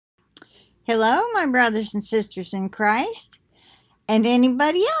Hello, my brothers and sisters in Christ, and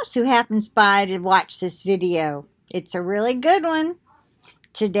anybody else who happens by to watch this video. It's a really good one.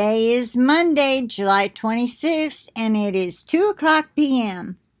 Today is Monday, July 26th, and it is 2:00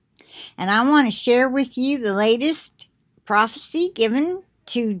 p.m. And I want to share with you the latest prophecy given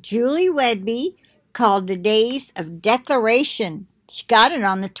to Julie Wedby called the Days of Declaration. She got it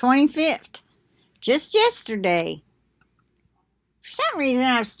on the 25th, just yesterday. For some reason,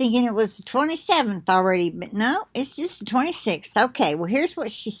 I was thinking it was the 27th already, but no, it's just the 26th. Okay, well, here's what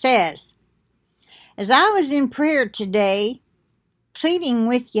she says. As I was in prayer today, pleading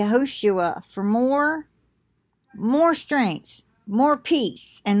with Yahushua for more strength, more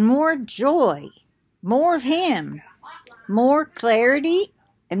peace, and more joy, more of Him, more clarity,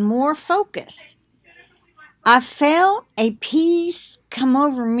 and more focus, I felt a peace come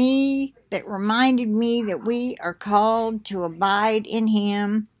over me that reminded me that we are called to abide in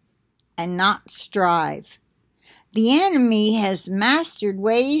Him and not strive. The enemy has mastered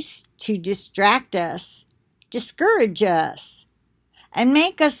ways to distract us, discourage us, and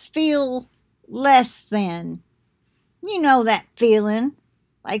make us feel less than. You know that feeling,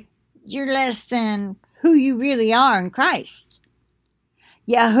 like you're less than who you really are in Christ.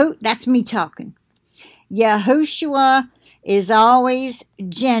 That's me talking. Yahushua is always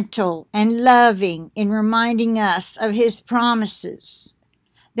gentle and loving in reminding us of His promises,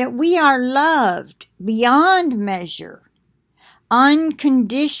 that we are loved beyond measure.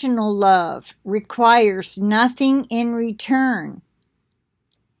 Unconditional love requires nothing in return.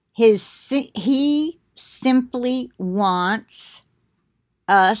 He simply wants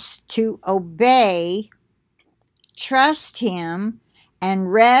us to obey, trust Him,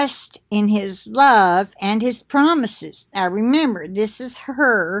 and rest in His love and His promises. Now remember, this is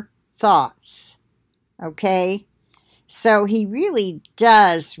her thoughts, okay? So He really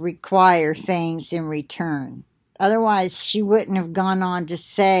does require things in return. Otherwise, she wouldn't have gone on to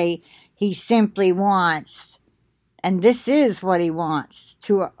say He simply wants, and this is what He wants,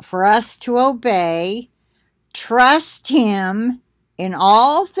 for us to obey, trust Him in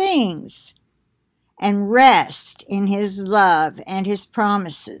all things, and rest in His love and His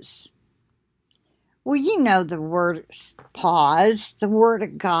promises. Well, you know the word pause, the Word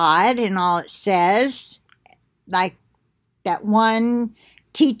of God and all it says. Like that one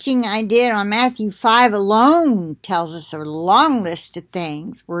teaching I did on Matthew 5 alone tells us a long list of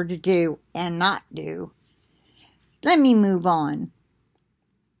things we're to do and not do. Let me move on.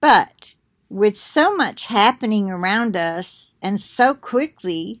 But with so much happening around us and so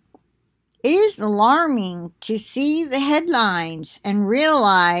quickly, it is alarming to see the headlines and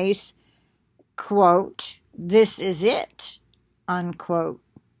realize, quote, this is it, unquote,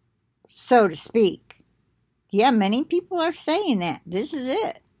 so to speak. Yeah, many people are saying that. This is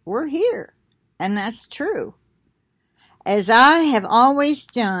it. We're here. And that's true. As I have always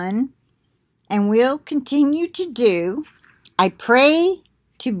done and will continue to do, I pray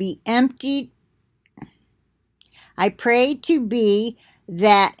to be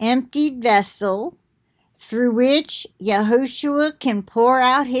that emptied vessel through which Yahushua can pour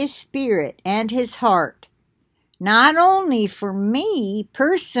out His Spirit and His heart, not only for me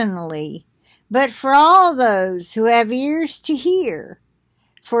personally, but for all those who have ears to hear,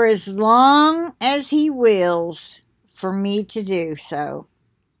 for as long as He wills for me to do so.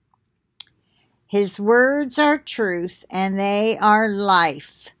 His words are truth and they are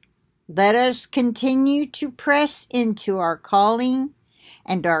life. Let us continue to press into our calling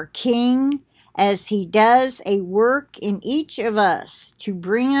and our King as He does a work in each of us to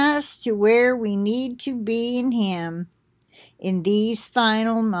bring us to where we need to be in Him in these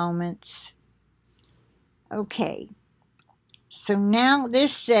final moments. Okay, so now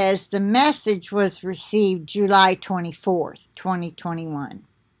this says the message was received July 24th, 2021.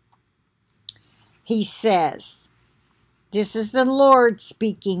 He says, this is the Lord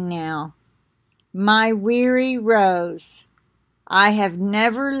speaking now. My weary rose, I have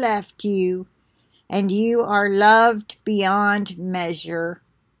never left you, and you are loved beyond measure.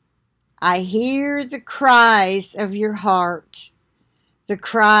 I hear the cries of your heart, the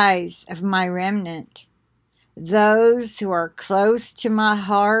cries of my remnant, those who are close to my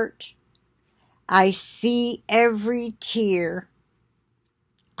heart. I see every tear.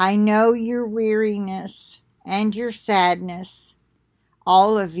 I know your weariness and your sadness,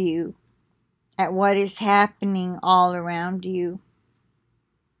 all of you, at what is happening all around you.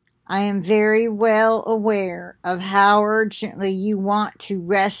 I am very well aware of how urgently you want to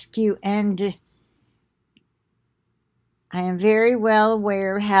rescue and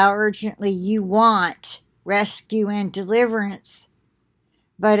deliverance.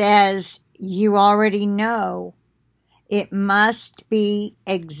 But as you already know it must be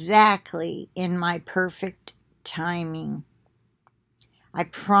exactly in my perfect timing. I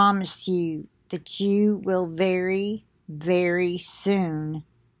promise you that you will very, very soon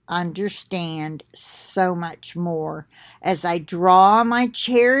understand so much more as I draw my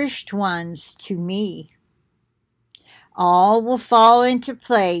cherished ones to me. All will fall into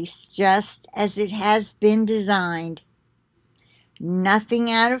place just as it has been designed. Nothing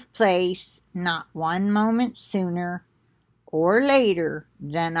out of place, not one moment sooner or later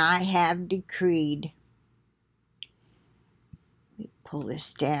than I have decreed. Pull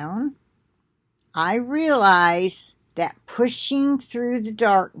this down. I realize that pushing through the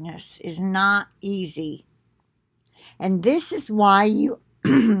darkness is not easy. And this is why you,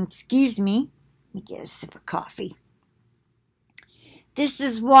 excuse me, let me get a sip of coffee. This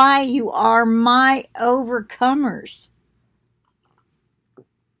is why you are my overcomers.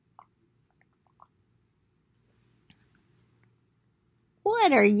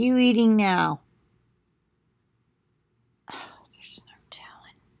 What are you eating now? Oh, there's no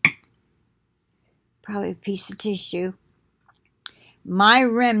telling. Probably a piece of tissue. My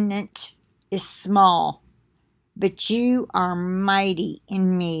remnant is small, but you are mighty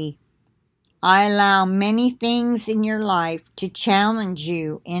in me. I allow many things in your life to challenge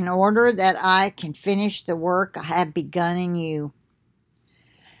you in order that I can finish the work I have begun in you.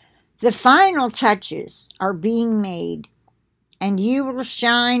 The final touches are being made, and you will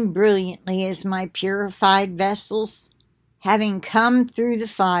shine brilliantly as my purified vessels, having come through the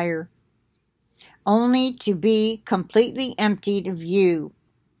fire, only to be completely emptied of you,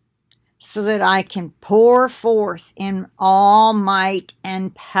 so that I can pour forth in all might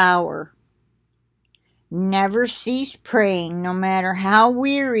and power. Never cease praying, no matter how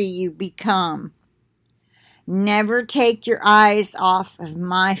weary you become. Never take your eyes off of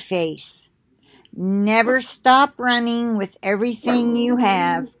my face. Never stop running with everything you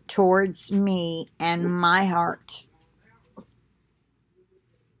have towards me and my heart.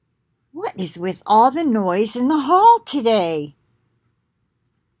 What is with all the noise in the hall today?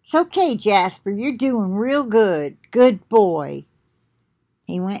 It's okay, Jasper. You're doing real good. Good boy.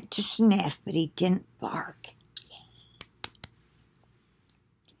 He went to sniff, but he didn't bark.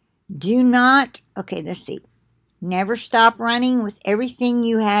 Do not, okay, let's see. Never stop running with everything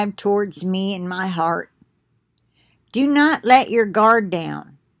you have towards me and my heart. Do not let your guard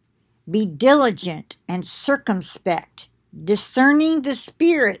down. Be diligent and circumspect, discerning the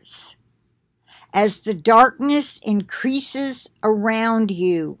spirits as the darkness increases around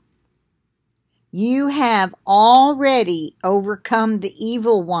you. You have already overcome the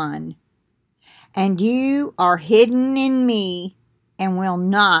evil one, and you are hidden in me and will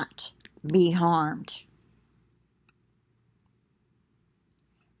not be harmed.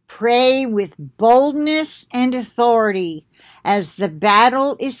 Pray with boldness and authority as the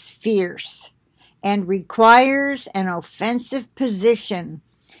battle is fierce and requires an offensive position.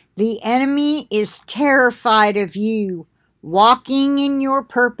 The enemy is terrified of you walking in your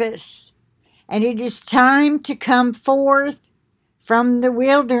purpose, and it is time to come forth from the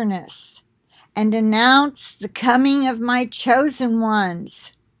wilderness and announce the coming of my chosen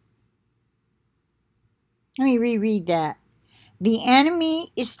ones. Let me reread that. The enemy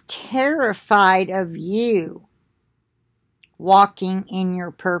is terrified of you walking in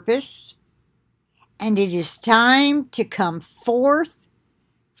your purpose, and it is time to come forth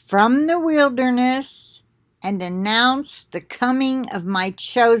from the wilderness and announce the coming of my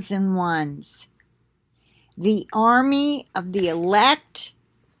chosen ones, the army of the elect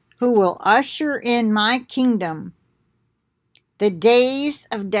who will usher in my kingdom. The days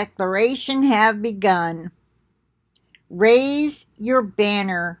of declaration have begun. Raise your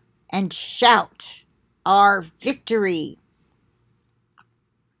banner and shout our victory.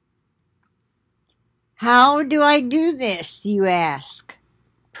 How do I do this, you ask?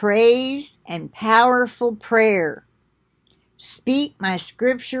 Praise and powerful prayer. Speak my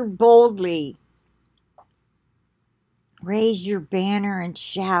scripture boldly. Raise your banner and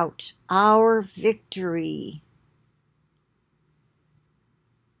shout our victory.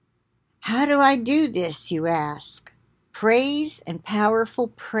 How do I do this, you ask? Praise and powerful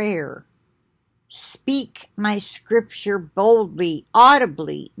prayer. Speak my scripture boldly,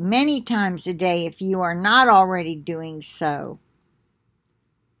 audibly, many times a day if you are not already doing so.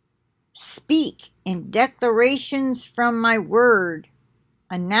 Speak in declarations from my word.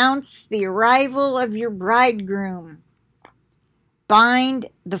 Announce the arrival of your bridegroom. Bind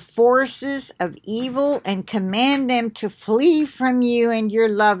the forces of evil and command them to flee from you and your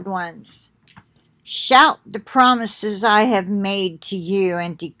loved ones. Shout the promises I have made to you,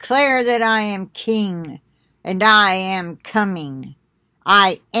 and declare that I am king, and I am coming.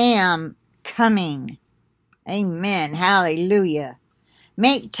 I am coming. Amen. Hallelujah.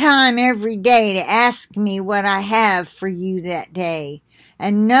 Make time every day to ask me what I have for you that day,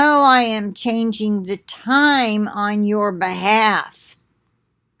 and know I am changing the time on your behalf.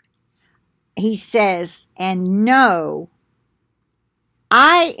 He says, and know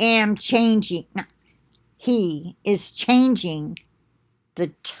I am changing. No, he is changing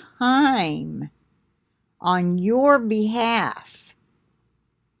the time on your behalf.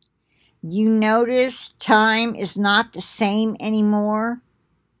 You notice time is not the same anymore,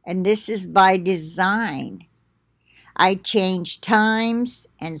 and this is by design. I change times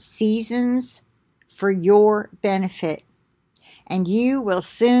and seasons for your benefit, and you will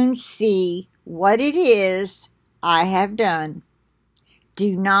soon see what it is I have done.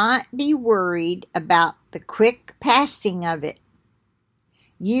 Do not be worried about the quick passing of it.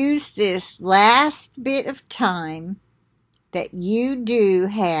 Use this last bit of time that you do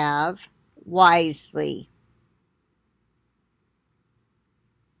have wisely.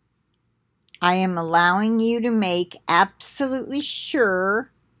 I am allowing you to make absolutely sure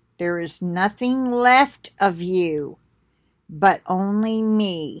there is nothing left of you, but only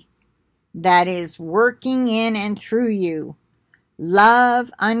me, that is working in and through you.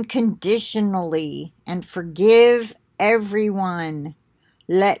 Love unconditionally and forgive everyone.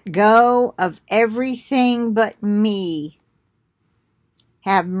 Let go of everything but me.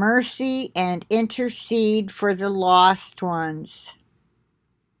 Have mercy and intercede for the lost ones.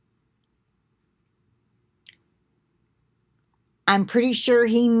 I'm pretty sure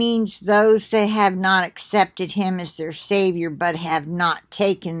he means those that have not accepted him as their Savior, but have not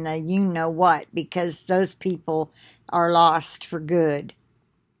taken the you-know-what, because those people are lost for good.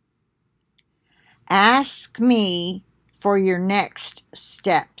 Ask me for your next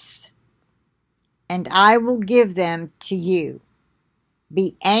steps, and I will give them to you.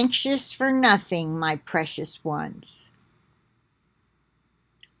 Be anxious for nothing, my precious ones.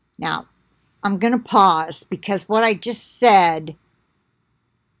 Now, I'm going to pause, because what I just said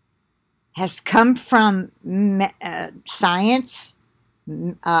has come from science.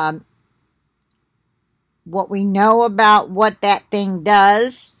 What we know about what that thing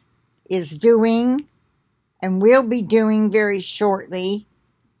does, is doing, and will be doing very shortly.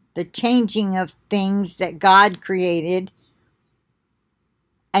 The changing of things that God created,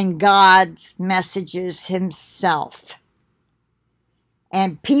 and God's messages himself.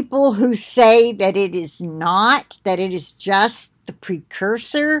 And people who say that it is not, that it is just the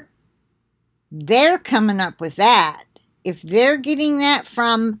precursor, they're coming up with that. If they're getting that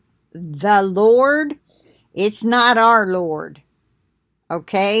from the Lord, it's not our Lord.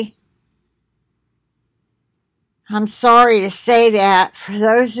 Okay? I'm sorry to say that for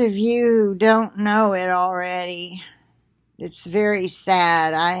those of you who don't know it already. It's very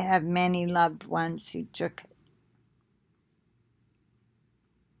sad. I have many loved ones who took it.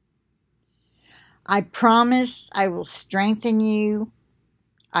 I promise I will strengthen you.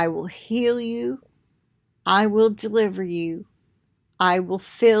 I will heal you. I will deliver you. I will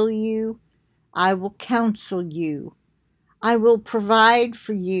fill you. I will counsel you. I will provide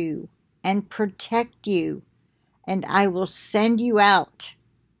for you and protect you, and I will send you out.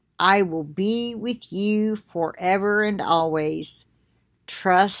 I will be with you forever and always.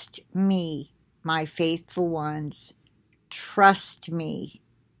 Trust me, my faithful ones. Trust me.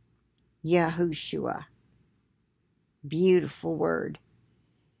 Yahushua. Beautiful word.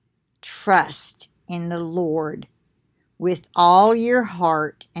 Trust in the Lord with all your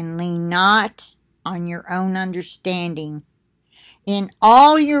heart, and lean not on your own understanding. In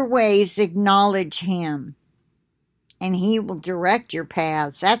all your ways acknowledge him, and he will direct your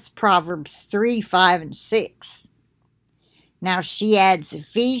paths. That's Proverbs 3, 5, and 6. Now she adds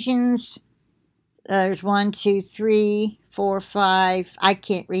Ephesians. There's 1, 2, 3, 4, 5. I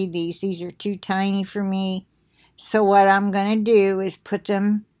can't read these. These are too tiny for me. So what I'm going to do is put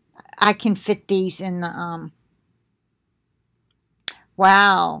them. I can fit these in the,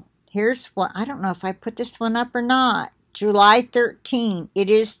 wow. Here's what, I don't know if I put this one up or not. July 13. It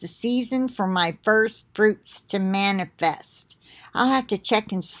is the season for my first fruits to manifest. I'll have to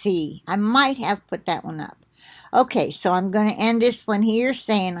check and see. I might have put that one up. Okay, so I'm going to end this one here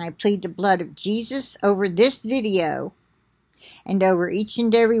saying I plead the blood of Jesus over this video and over each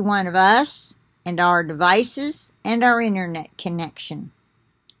and every one of us and our devices and our internet connection.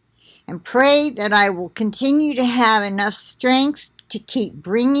 And pray that I will continue to have enough strength to keep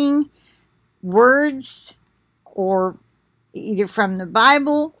bringing words, or either from the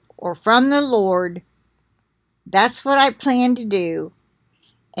Bible or from the Lord. That's what I plan to do.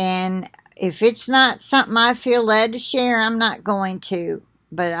 And if it's not something I feel led to share, I'm not going to.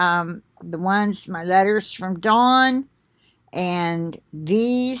 But my letters from Dawn, and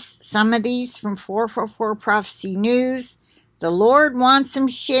some of these from 444 Prophecy News, the Lord wants them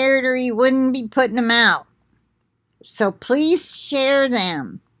shared or he wouldn't be putting them out. So please share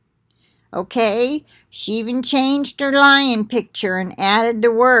them. Okay? She even changed her lion picture and added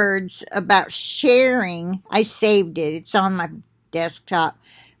the words about sharing. I saved it. It's on my desktop,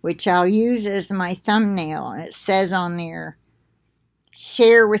 which I'll use as my thumbnail. It says on there,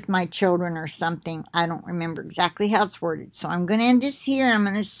 share with my children or something. I don't remember exactly how it's worded. So I'm going to end this here. I'm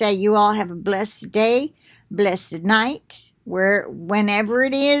going to say you all have a blessed day, blessed night, whenever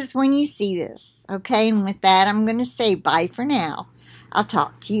it is when you see this. Okay, and with that, I'm going to say bye for now. I'll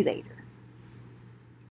talk to you later.